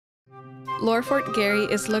Lower Fort Garry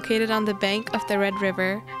is located on the bank of the Red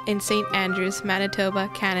River in St. Andrews, Manitoba,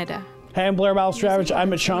 Canada. Hey, I'm Blair Malazdrewich.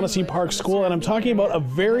 I'm at Shaughnessy Park School, and I'm talking about a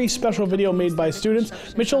very special video made by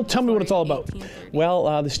students. Mitchell, tell me what it's all about.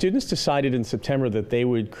 Well, the students decided in September that they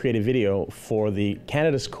would create a video for the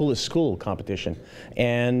Canada's Coolest School competition.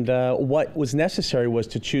 And what was necessary was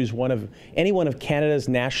to choose any one of Canada's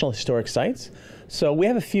national historic sites. So we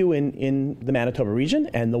have a few in the Manitoba region,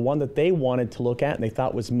 and the one that they wanted to look at and they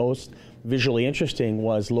thought was most visually interesting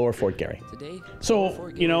was Lower Fort Garry.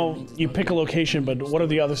 So, you pick a location, but what are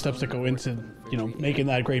the other steps that go into, making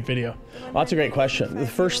that great video? Well, that's a great question. The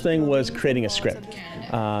first thing was creating a script,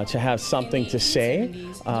 to have something to say.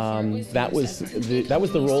 That was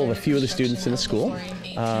the role of a few of the students in the school.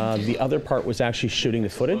 The other part was actually shooting the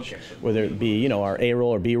footage, whether it be, our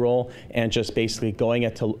A-roll or B-roll, and just basically going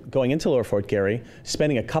into Lower Fort Garry,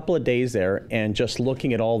 spending a couple of days there, and just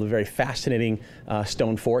looking at all the very fascinating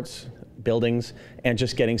stone forts, buildings, and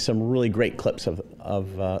just getting some really great clips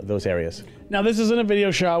of those areas. Now, this isn't a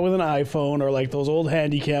video shot with an iPhone or like those old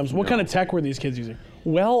handy cams. What kind of tech were these kids using?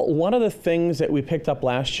 Well, one of the things that we picked up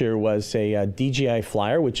last year was a DJI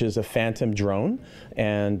Flyer, which is a Phantom drone,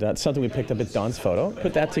 and that's something we picked up at Don's Photo.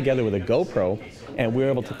 Put that together with a GoPro, and we were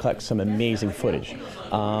able to collect some amazing footage.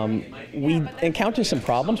 We encountered some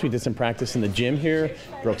problems. We did some practice in the gym here,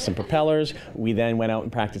 broke some propellers. We then went out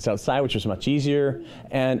and practiced outside, which was much easier.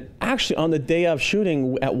 And actually, on the day of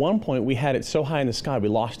shooting, at one point, we had it so high in the sky, we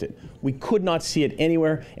lost it. We could not see it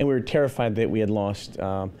anywhere, and we were terrified that we had lost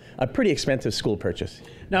a pretty expensive school purchase.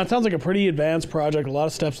 Now, it sounds like a pretty advanced project, a lot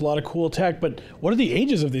of steps, a lot of cool tech, but what are the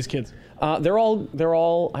ages of these kids? They're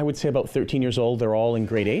all, I would say, about 13 years old. They're all in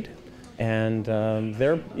grade 8. And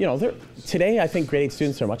today I think grade 8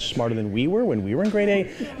 students are much smarter than we were when we were in grade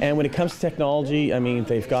 8. And when it comes to technology, I mean,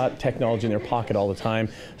 they've got technology in their pocket all the time.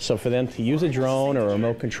 So for them to use a drone or a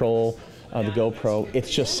remote control, the GoPro, it's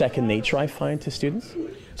just second nature, I find, to students.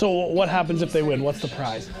 So what happens if they win? What's the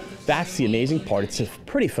prize? That's the amazing part. It's a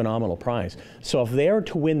pretty phenomenal prize. So if they are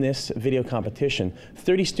to win this video competition,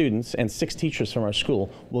 30 students and 6 teachers from our school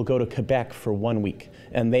will go to Quebec for 1 week.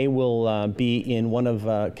 And they will be in one of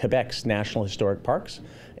Quebec's national historic parks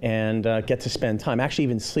and get to spend time, actually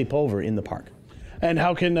even sleep over in the park. And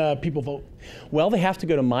how can people vote? Well, they have to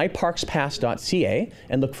go to myparkspass.ca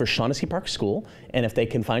and look for Shaughnessy Park School. And if they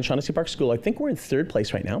can find Shaughnessy Park School, I think we're in 3rd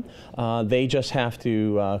place right now. They just have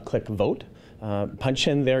to click vote, punch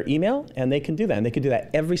in their email, and they can do that. And they can do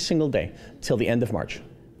that every single day till the end of March.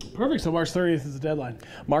 Perfect. So March 30th is the deadline.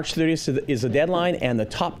 March 30th is the deadline, and the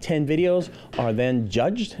top 10 videos are then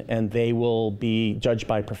judged, and they will be judged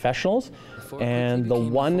by professionals. And the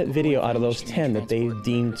one video out of those 10 that they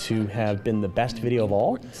deem to have been the best video of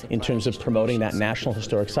all in terms of promoting that national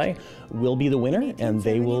historic site will be the winner, and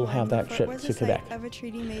they will have that trip to Quebec.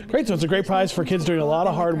 Great. So it's a great prize for kids doing a lot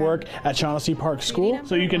of hard work at Shaughnessy Park School.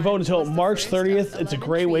 So you can vote until March 30th. It's a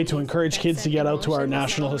great way to encourage kids to get out to our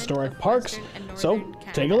national historic parks. So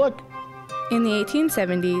take a look. In the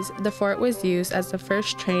 1870s, the fort was used as the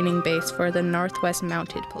first training base for the Northwest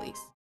Mounted Police.